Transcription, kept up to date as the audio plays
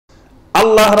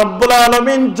আল্লাহ রাব্বুল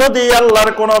আলামিন যদি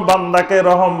আল্লাহর কোন বান্দাকে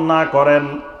রহম না করেন,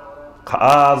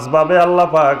 খাসভাবে আল্লাহ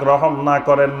পাক রহম না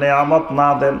করেন, নিয়ামত না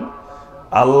দেন,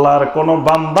 আল্লাহর কোন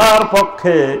বান্দার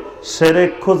পক্ষে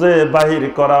শিরক খুঁজে বাহির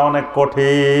করা অনেক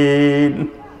কঠিন।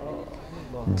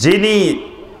 যিনি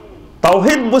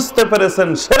তাওহীদ বুঝতে পেরেছেন,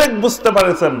 শিরক বুঝতে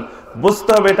পেরেছেন, বুঝতে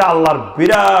হবে এটা আল্লাহর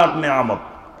বিরাট নিয়ামত,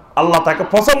 আল্লাহ তাকে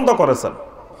পছন্দ করেছেন,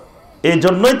 এই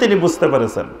জন্যই তিনি বুঝতে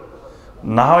পেরেছেন।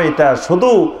 না হয় এটা শুধু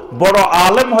বড়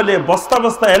আলেম হলে, বস্তা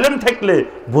বস্তা এলেম থাকলে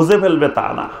বুঝে ফেলবে তা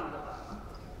না।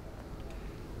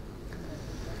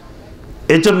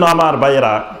 এই জন্য আমার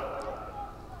ভাইয়েরা,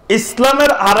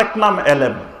 ইসলামের আরেক নাম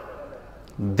এলেম,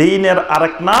 দ্বীনের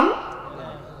আরেক নাম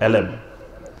এলেম।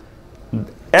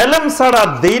 এলেম ছাড়া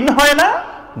দ্বীন হয় না,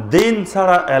 দ্বীন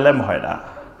ছাড়া এলেম হয় না।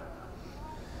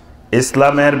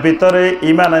 ইসলামের ভিতরে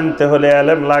ঈমান আনতে হলে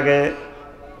এলেম লাগে,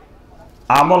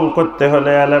 আমল করতে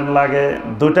হলে এলেম লাগে,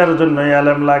 দুটার জন্যই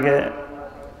এলেম লাগে।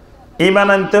 ঈমান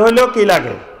আনতে হলেও কি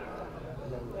লাগে?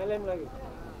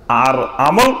 আর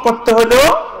আমল করতে হলেও,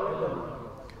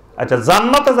 আচ্ছা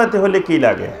জান্নাতে যেতে হলে কি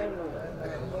লাগে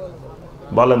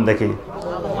বলেন দেখি?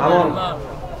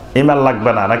 ঈমান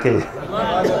লাগবে না নাকি?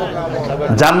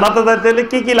 জান্নাতে যেতে হলে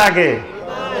কি কি লাগে?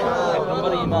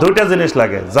 দুইটা জিনিস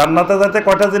লাগে। জান্নাতে যেতে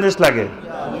কয়টা জিনিস লাগে?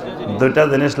 দুইটা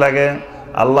জিনিস লাগে।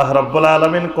 আল্লাহ রাব্বুল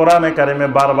আলামিন কোরআনে কারিমে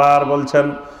বারবার বলছেন,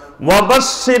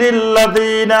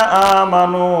 ওয়াবাশশিরিল্লাযীনা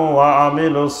আমানু ওয়া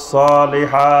আমিলুস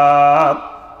সালিহাত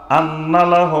আন্না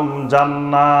লাহুম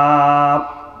জান্নাত।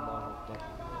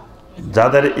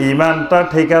 যাদের ঈমানটা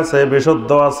ঠিক আছে, বিশুদ্ধ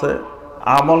আছে,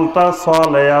 আমলটা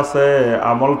সলে আছে,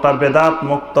 আমলটা বেদাত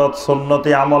মুক্ত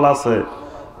সুন্নতি আমল আছে,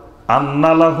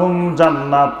 আন্না লাহুম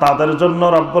জান্নাত, তাদের জন্য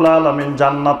রব্বুল আলামিন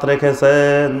জান্নাত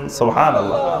রেখেছেন।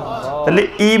 সুবহানাল্লাহ। তাহলে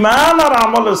ঈমান আর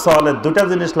আমলে সলে দুটা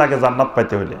জিনিস লাগে জান্নাত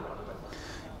পাইতে হলে।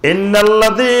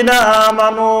 ইন্নাল্লাযীনা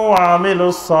আমানু ওয়া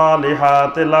আমিলুস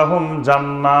সালিহাতি লাহুম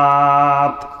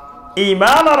জান্নাত।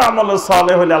 ঈমান আর আমলে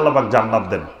সলে হলে আল্লাহ পাক জান্নাত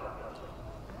দেন।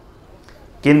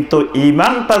 কিন্তু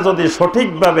ঈমানটা যদি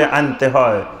সঠিকভাবে আনতে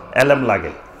হয় এলেম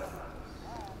লাগে,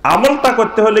 আমলটা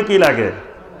করতে হলে কি লাগে?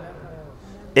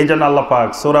 এই জন্য আল্লাহ পাক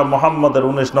সূরা মুহাম্মদের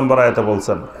 19 নম্বর আয়াতে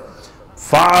বলছেন,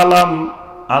 ফাআলাম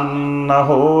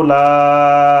আন্নাহু লা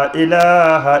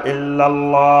ইলাহা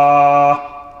ইল্লাল্লাহ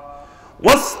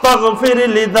ওয়াস্তাগফির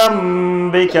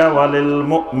লিযামবিকা ওয়ালিল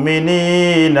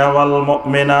মুমিনিনা ওয়াল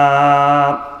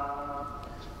মুমিনাত।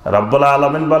 রব্বুল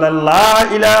আলামিন বলেন, লা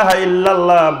ইলাহা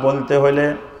ইল্লাল্লাহ বলতে হলে,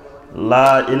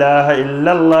 লা ইলাহা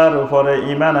ইল্লাল্লাহর উপরে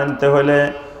ঈমান আনতে হলে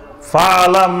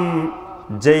ফাআলাম,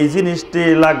 যেই জিনিসটি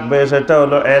লাগবে সেটা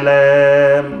হলো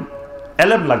এলেম।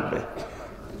 এলেম লাগবে।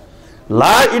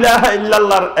 লা ইলাহা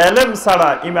ইল্লাল্লাহর এলেম ছাড়া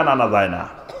ঈমান আনা যায় না।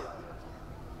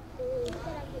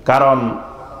 কারণ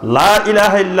লা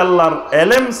ইলাহা ইল্লাল্লাহর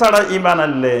এলেম ছাড়া ঈমান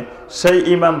আনলে সেই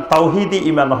ঈমান তাওহীদি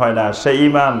ঈমান হয় না, সেই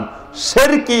ঈমান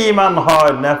শিরকি ঈমান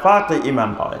হয়, নেফাকি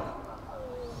ঈমান হয়।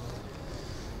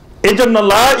 এই জন্য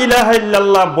লা ইলাহা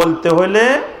ইল্লাল্লাহ বলতে হলে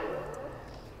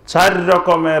 4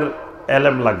 রকমের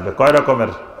এলেম লাগবে। কয়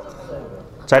রকমের?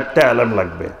 4টা এলেম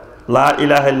লাগবে লা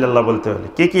ইলাহা ইল্লাল্লাহ বলতে হলে।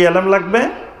 কি কি এলেম লাগবে?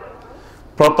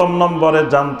 প্রথম নম্বরে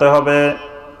জানতে হবে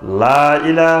লা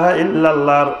ইলাহা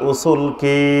ইল্লাল্লাহর উসুল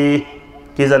কি।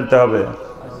 কি জানতে হবে?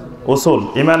 উসুল,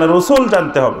 ঈমানের উসুল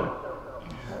জানতে হবে।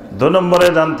 2 নম্বরে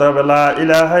জানতে হবে লা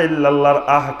ইলাহা ইল্লাল্লাহর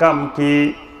আহকাম কি,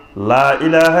 লা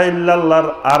ইলাহা ইল্লাল্লাহর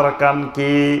আরকান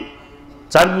কি।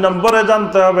 4 নম্বরে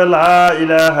জানতে হবে লা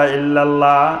ইলাহা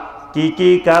ইল্লাল্লাহ কি কি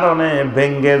কারণে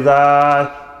ভেঙ্গে যায়।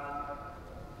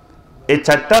 এই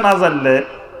 4টা না জানলে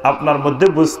আপনার মধ্যে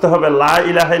বুঝতে হবে লা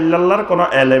ইলাহা ইল্লাল্লাহর কোনো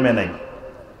এলেমে নেই।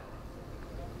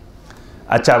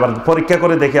 আচ্ছা, আবার পরীক্ষা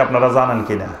করে দেখি আপনারা জানেন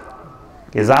কিনা।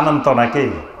 কি জানেন তো নাকি?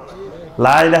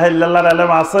 লা ইলাহা ইল্লাল্লাহর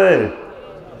এলেম আছে?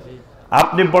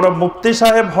 আপনি বড় মুফতি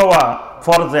সাহেব হওয়া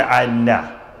ফরজে আইন না,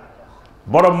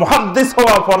 বড় মুহাদ্দিস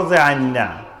হওয়া ফরজে আইন না,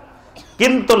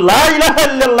 কিন্তু লা ইলাহা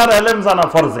ইল্লাল্লাহর এলেম জানা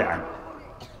ফরজে আইন।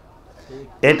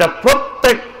 এটা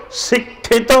প্রত্যেক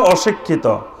শিক্ষিত অশিক্ষিত,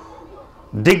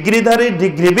 ডিগ্রিধারী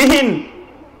ডিগ্রিবিহীন,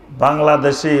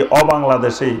 বাংলাদেশি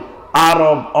অবাংলাদেশি,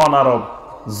 আরব অনারব,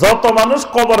 যত মানুষ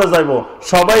কবরে যাইব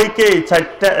সবাইকে এই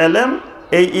 4টা এলেম,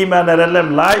 এই ঈমানের এলেম,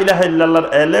 লা ইলাহা ইল্লাল্লাহর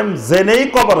এলেম জেনেই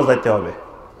কবরে যাইতে হবে।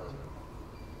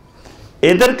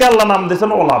 এদেরকে আল্লাহ নাম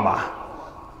দিয়েছেন ওলামা।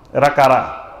 এরা কারা?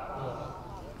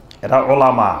 এরা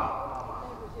ওলামা।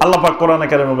 আল্লাহ পাক কোরআনে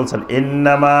কারিমে বলছেন,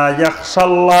 ইন্নামা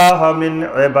ইয়াখশাল্লাহা মিন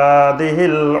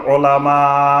ইবাদিহিল উলামা।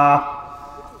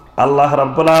 আল্লাহ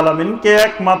রাব্বুল আলামিনকে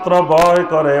একমাত্র ভয়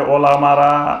করে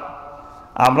ওলামারা।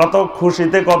 আমরা তো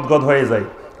খুশিতে গদগদ হয়ে যাই,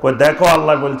 কই দেখো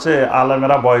আল্লাহ বলছে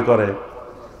আলেমেরা ভয় করে।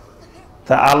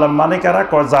 তা আলেম মানে কারা?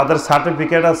 যাদের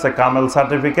সার্টিফিকেট আছে, কামেল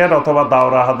সার্টিফিকেট অথবা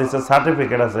দাওরা হাদিসের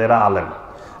সার্টিফিকেট আছে, এরা আলেম।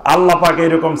 আল্লাহ পাক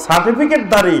এরকম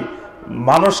সার্টিফিকেটধারী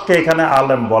মানুষকে এখানে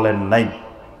আলেম বলেন নাই।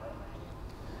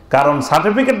 কারণ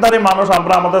সার্টিফিকেটধারী মানুষ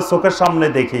আমরা আমাদের চোখের সামনে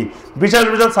দেখি, বিশাল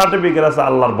বিশাল সার্টিফিকেট আছে,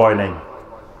 আল্লাহর ভয় নাই।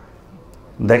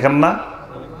 দেখেন না,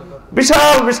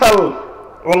 বিশাল বিশাল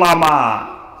ওলামা,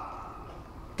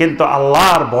 কিন্তু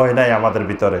আল্লাহর ভয় নাই আমাদের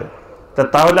ভিতরে।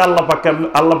 তাহলে আল্লাহ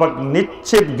পাক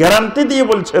নিশ্চিত গ্যারান্টি দিয়ে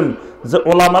বলছেন যে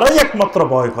ওলামারাই একমাত্র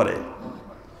ভয় করে।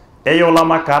 এই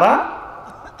ওলামা কারা?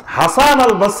 হাসান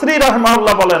আল বসরি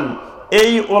রাহমাহুল্লাহ বলেন,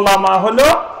 এই ওলামা হলো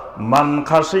মান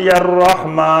খাশিয়ার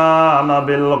রহমান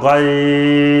বিল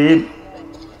গায়ব,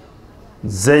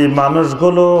 যেই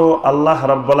মানুষগুলো আল্লাহ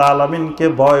রাব্বুল আলামিনকে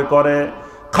ভয় করে,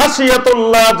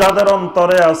 খাশিয়াতুল্লাহ যাদের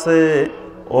অন্তরে আছে,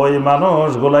 ওই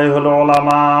মানুষগুলাই হলো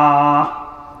ওলামা।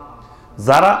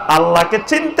 যারা আল্লাহকে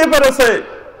চিনতে পেরেছে,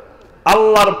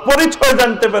 আল্লাহর পরিচয়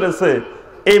জানতে পেরেছে,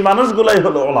 এই মানুষগুলাই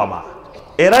হলো ওলামা।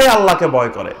 এরাই আল্লাহকে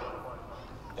ভয় করে।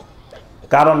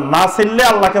 কারণ না চিনলে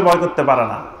আল্লাহকে ভয় করতে পারে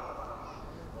না।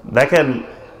 দেখেন,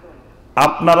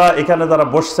 আপনারা এখানে যারা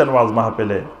বসছেন ওয়াজ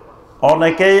মাহফিলে,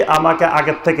 অনেকেই আমাকে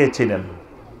আগের থেকেই চিনেন,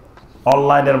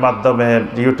 অনলাইনের মাধ্যমে,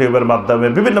 ইউটিউবের মাধ্যমে,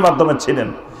 বিভিন্ন মাধ্যমে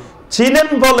চিনেন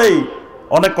বলেই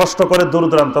অনেক কষ্ট করে দূর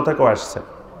দূরান্ত থেকেও আসছেন,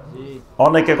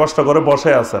 অনেকে কষ্ট করে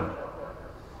বসে আছেন।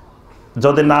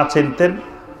 যদি না চিনতেন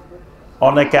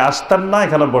অনেকে আসতেন না,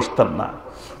 এখানে বসতেন না।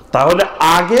 তাহলে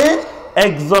আগে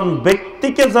একজন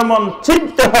ব্যক্তিকে যেমন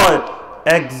চিনতে হয়,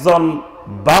 একজন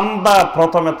বান্দা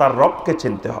প্রথমে তার রবকে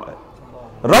চিনতে হয়।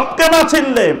 রবকে না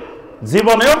চিনলে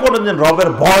জীবনেও কোনোদিন রবের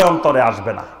ভয় অন্তরে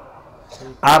আসবে না।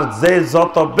 আর যে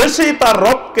যত বেশি তার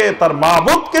রবকে, তার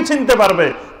মাবুদকে চিনতে পারবে,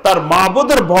 তার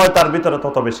মাবুদের ভয় তার ভিতরে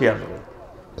তত বেশি আসবে।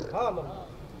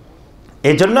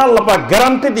 এই জন্য আল্লাহ পাক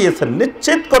গ্যারান্টি দিয়েছেন,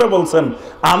 নিশ্চিত করে বলছেন,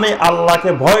 আমি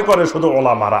আল্লাহকে ভয় করে শুধু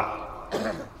ওলামারা।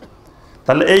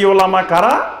 তাহলে এই ওলামা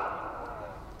কারা?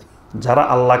 যারা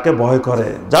আল্লাহকে ভয় করে,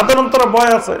 যাদের অন্তরে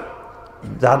ভয় আছে,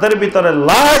 যাদের ভিতরে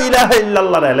লা ইলাহা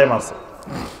ইল্লাল্লাহর ইলম আছে।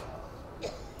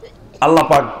 আল্লাহ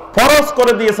পাক ফরজ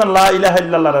করে দিয়েছেন লা ইলাহা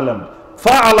ইল্লাল্লাহর ইলম,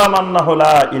 ফাআলাম আন্নাহু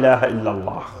লা ইলাহা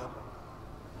ইল্লাল্লাহ।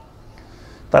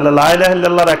 তাহলে লা ইলাহা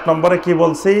ইল্লাল্লাহর এক নম্বরে কি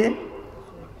বলছি?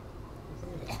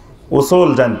 উসুল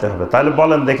জানতে হবে। তাহলে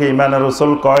বলেন দেখি, ইমানের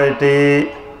উসুল কয়টি?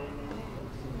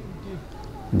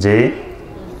 জি,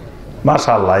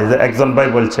 মাশাআল্লাহ, এই যে একজন ভাই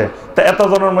বলছে, তা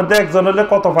এতজনের মধ্যে একজন হলে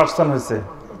কত পার্সেন্ট হয়েছে?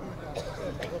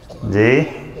 জি,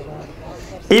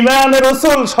 ইমানের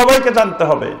উসুল সবাইকে জানতে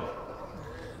হবে,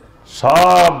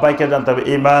 সব ভাইকে জানতে হবে।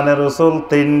 ইমানের উসুল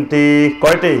তিনটি।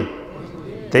 কয়টি?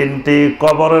 তিনটি।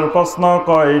 কবরের প্রশ্ন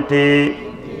কয়টি?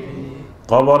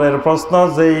 কবরের প্রশ্ন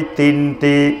যেই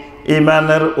তিনটি,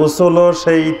 ইমানের উসুলও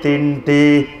সেই তিনটি।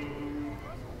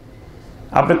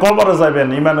 আপনি কবরে যাবেন,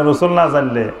 ইমানের উসুল না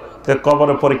জানলে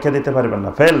কবরে পরীক্ষা দিতে পারবেন না,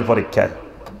 ফেল পরীক্ষায়।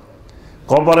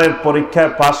 কবরের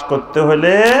পরীক্ষায় পাশ করতে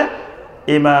হলে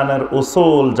ইমানের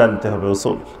উসুল জানতে হবে।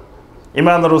 উসুল,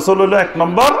 ইমানের উসুল হলো এক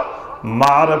নম্বর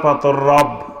মারিফাতুর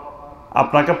রব।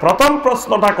 আপনাকে প্রথম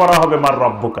প্রশ্নটা করা হবে, মার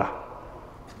রব্বুকা,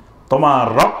 তোমার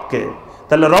রবকে।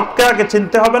 তাহলে রবকে আগে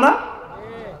চিনতে হবে না?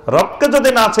 রবকে যদি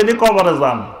না চিনি কবরে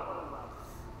যান,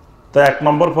 তো এক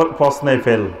নম্বর প্রশ্নে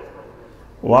ফেল।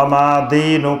 ওয়ামা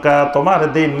দীনুকা, তোমার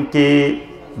দিন কি?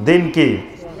 দিন কি?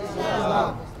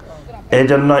 এই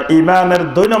জন্য ইমানের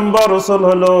 2 নম্বর উসুল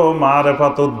হলো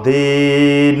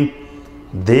মারিফাতুদ্দিন।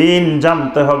 দিন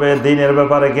জানতে হবে, দিনের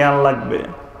ব্যাপারে জ্ঞান লাগবে।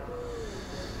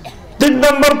 3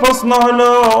 নম্বর প্রশ্ন হলো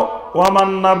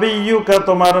ওয়ামান নাবিয়্যুকা,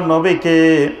 তোমার নবীকে।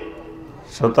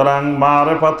 সুতরাং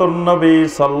মারিফাতুন নবী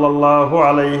সাল্লাল্লাহু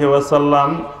আলাইহি ওয়াসাল্লাম,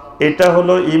 এটা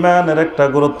হলো ইমানের একটা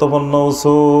গুরুত্বপূর্ণ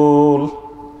উসুল।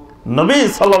 নবী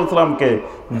সাল্লাল্লাহু আলাইহি ওয়াসাল্লামকে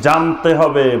জানতে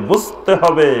হবে, বুঝতে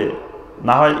হবে,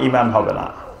 না হয় ইমান হবে না।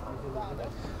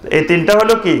 এই তিনটা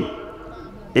হলো কি?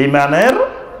 ইমানের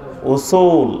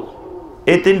উসুল।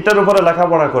 এই তিনটার উপরে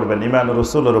লেখাপড়া করবেন, ইমানের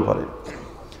উসুলের উপরে।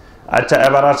 আচ্ছা,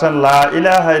 এবার আসেন, লা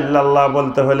ইলাহা ইল্লাল্লাহ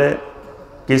বলতে হলে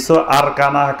কিছু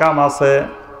আরকান আহকাম আছে।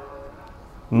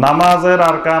 নামাজের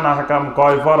আরকান আহকাম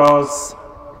কয় ফরজ?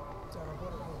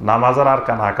 নামাজের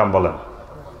আরকান আহকাম বলেন।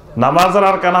 নামাজের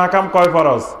আরকান আহকাম কয়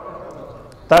ফরজ?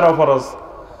 13 ফরজ।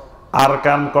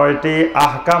 আরকান কয়টি?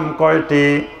 আহকাম কয়টি?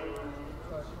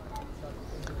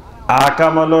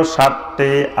 আহকাম হলো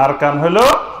 7টি, আরকান হলো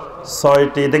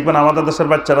 6টি। দেখবেন আমাদের দেশের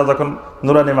বাচ্চারা যখন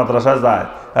নুরানি মাদ্রাসায় যায়,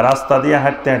 রাস্তা দিয়ে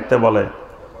হাঁটতে হাঁটতে বলে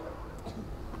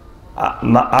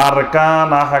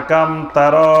আরকান আহকাম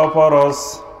 13 ফরজ,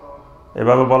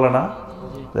 এভাবে বলে না?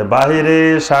 যে বাহিরে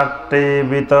 7টি,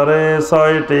 ভিতরে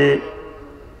 6টি।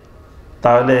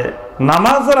 তাহলে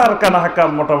নামাজের আরকান আহকাম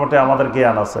মোটামুটি আমাদের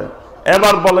জ্ঞান আছে।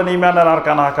 এবার বলেন ইমানের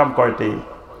আরকান আহকাম কয়টি?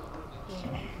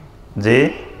 জি,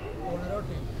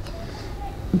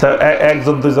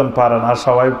 একজন দুইজন পারেন আর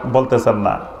সবাই বলতেছেন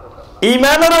না।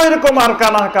 ইমানেরও এরকম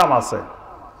আরকান আহকাম আছে।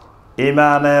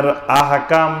 ইমানের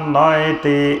আহকাম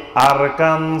 9টি,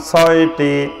 আরকান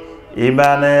 6টি।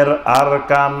 ইমানের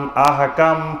আরকান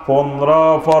আহকাম 15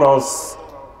 ফরজ।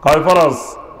 কয় ফরজ?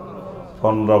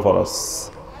 15 ফরজ।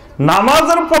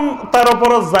 নামাজের 13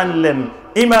 ফরজ জানলেন,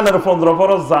 ইমানের 15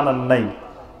 ফরজ জানেন নাই।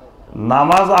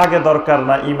 নামাজ আগে দরকার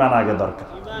না ইমান আগে দরকার?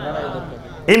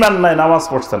 ইমান নাই নামাজ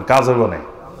পড়ছেন, কাজ হইব না।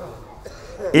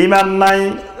 ইমান নাই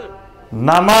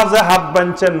নামাজে হাত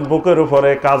বাঁধছেন বুকের উপরে,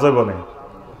 কাজ হইব না।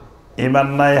 ইমান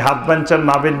নাই হাত বাঁধছেন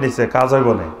নাভির নিচে, কাজ হইব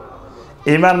না।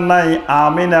 ইমান নাই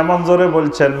আমিন এমন জোরে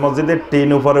বলছেন মসজিদের টিন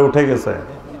উপরে উঠে গেছে,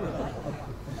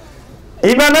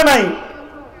 ইমানে নাই।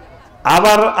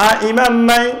 আবার ইমান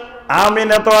নাই আমিন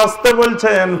এত আস্তে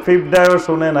বলছেন ফিফডায়ও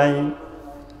শুনে নাই,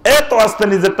 এত আস্তে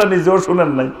নিজেরটা নিজেও শুনেন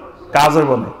নাই, কাজ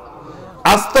হইব না।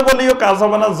 আস্তে বলিও কাজ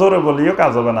হবে না, জোরে বলিও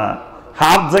কাজ হবে না,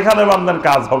 হাত যেখানে বাঁধেন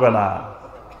কাজ হবে না।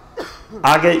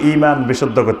 আগে ইমান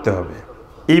বিশুদ্ধ করতে হবে,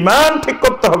 ইমান ঠিক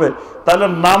করতে হবে। তাহলে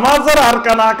নামাজের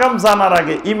আরকান আহকাম জানার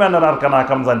আগে ইমানের আরকান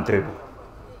আহকাম জানতে হবে।